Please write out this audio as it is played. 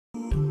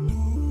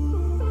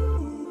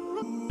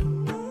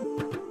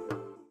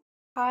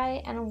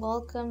Hi and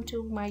welcome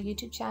to my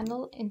YouTube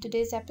channel. In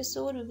today's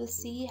episode, we will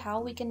see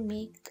how we can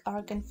make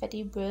our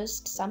confetti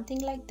burst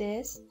something like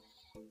this.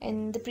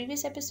 In the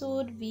previous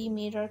episode, we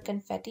made our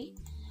confetti,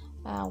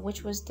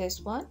 which was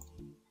this one.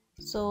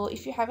 So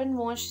if you haven't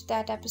watched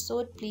that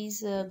episode,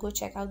 please go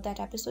check out that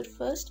episode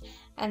first,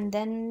 and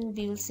then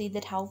we will see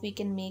that how we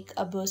can make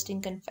a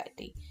bursting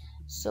confetti.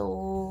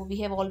 So we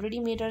have already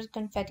made our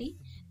confetti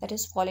that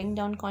is falling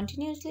down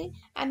continuously,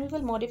 and we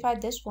will modify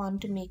this one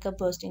to make a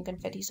bursting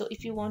confetti. So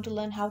if you want to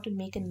learn how to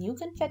make a new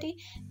confetti,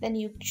 then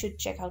you should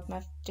check out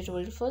my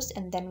tutorial first,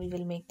 and then we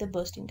will make the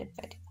bursting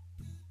confetti.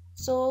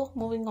 So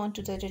moving on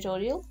to the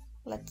tutorial,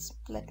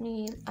 let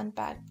me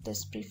unpack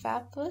this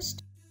prefab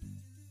first.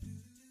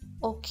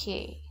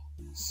 Okay,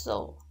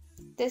 so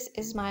this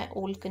is my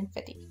old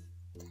confetti.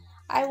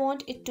 I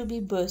want it to be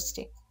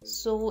bursting.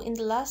 So in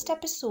the last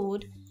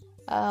episode,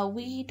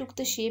 we took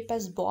the shape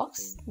as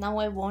box. Now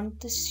I want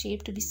this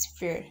shape to be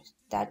sphere.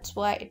 That's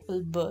why it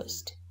will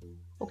burst.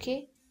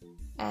 Okay,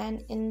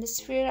 and in the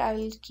sphere I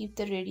will keep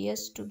the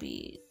radius to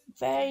be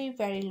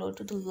very low,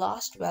 to the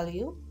last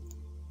value,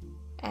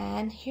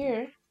 and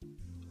here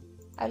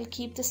I will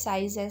keep the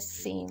size as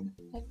same.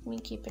 Let me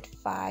keep it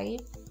 5,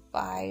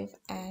 5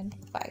 and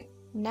 5.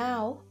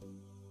 Now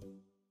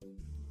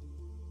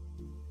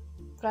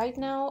right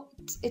now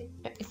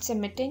it's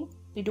emitting.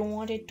 We don't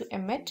want it to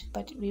emit,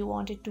 but we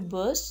want it to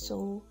burst,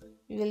 so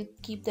we will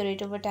keep the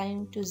rate over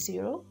time to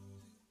 0,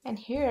 and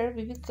here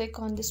we will click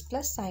on this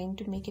plus sign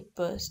to make it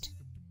burst.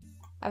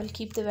 I will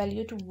keep the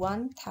value to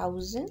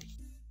 1000,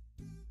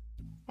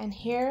 and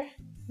here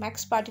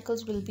max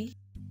particles will be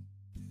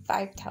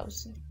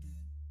 5000.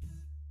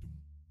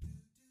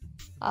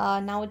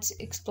 Now it's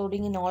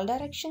exploding in all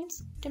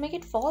directions. To make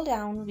it fall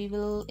down, we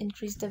will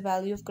increase the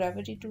value of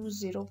gravity to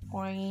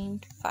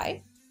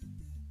 0.5.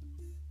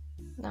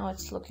 Now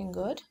it's looking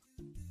good.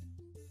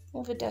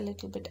 Move it a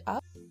little bit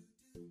up.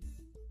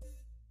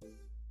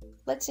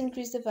 Let's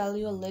increase the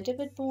value a little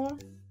bit more.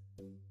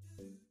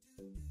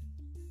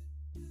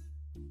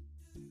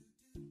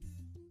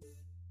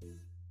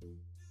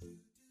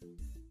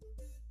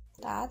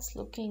 That's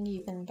looking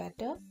even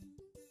better,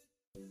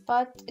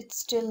 but it's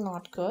still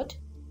not good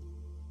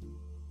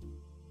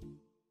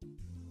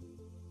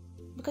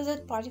because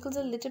the particles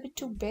are a little bit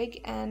too big,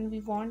 and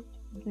we want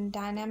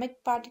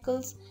dynamic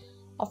particles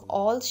of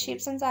all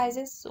shapes and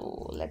sizes.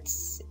 So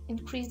let's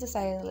increase the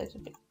size a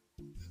little bit,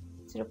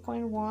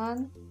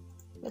 0.1.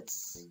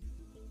 Let's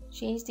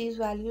change these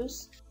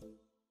values.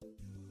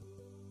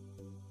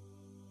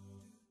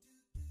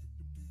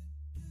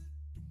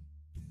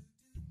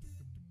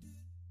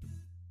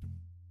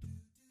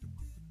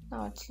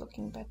 Now it's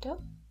looking better.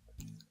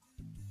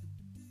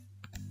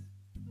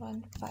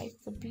 1.5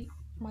 would be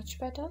much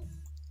better.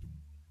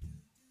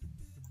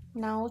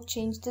 Now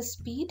change the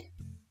speed.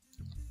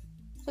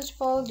 First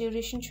of all,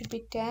 duration should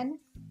be 10.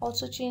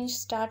 Also change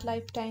start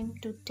lifetime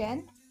to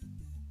 10,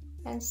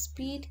 and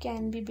speed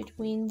can be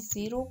between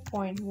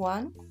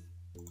 0.1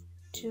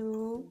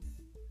 to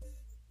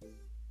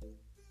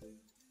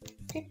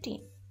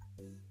 15,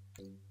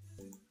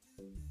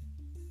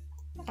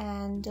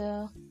 and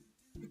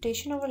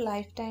rotation over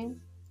lifetime,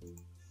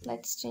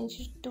 let's change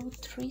it to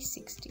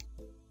 360.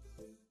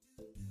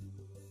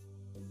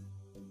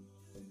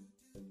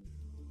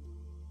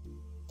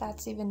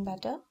 That's even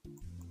better.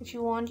 If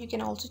you want, you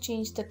can also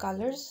change the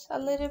colors a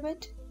little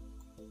bit.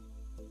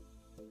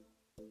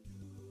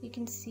 You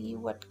can see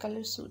what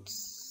color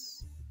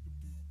suits.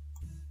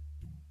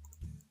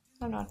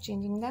 I'm not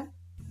changing them.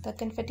 The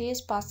confetti is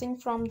passing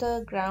from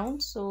the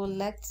ground, so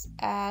let's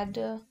add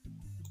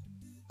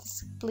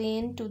this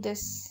plane to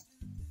this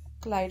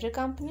collider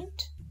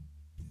component,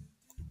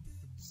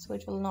 so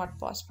it will not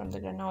pass from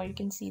the ground. Now you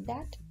can see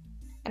that,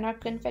 and our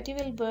confetti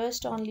will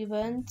burst only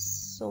once,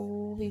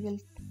 so we will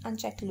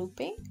uncheck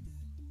looping.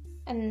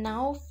 And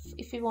now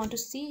if you want to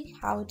see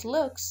how it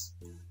looks,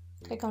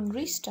 click on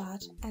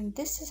restart, and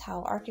this is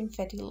how our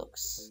confetti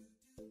looks.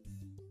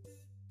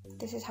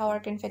 This is how our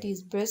confetti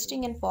is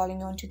bursting and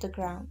falling onto the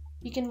ground.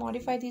 You can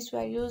modify these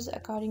values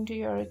according to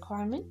your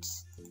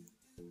requirements,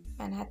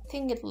 and I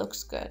think it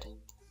looks good.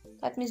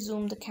 Let me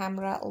zoom the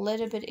camera a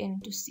little bit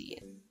in to see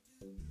it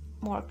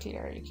more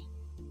clearly.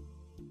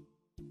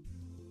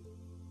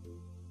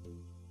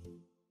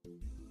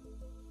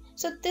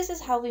 So this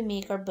is how we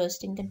make our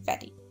bursting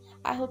confetti.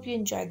 I hope you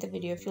enjoyed the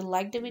video. If you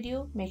liked the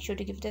video, make sure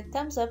to give it a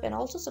thumbs up and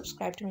also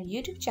subscribe to my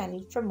YouTube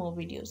channel for more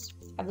videos.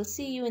 I will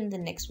see you in the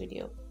next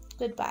video.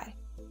 Goodbye.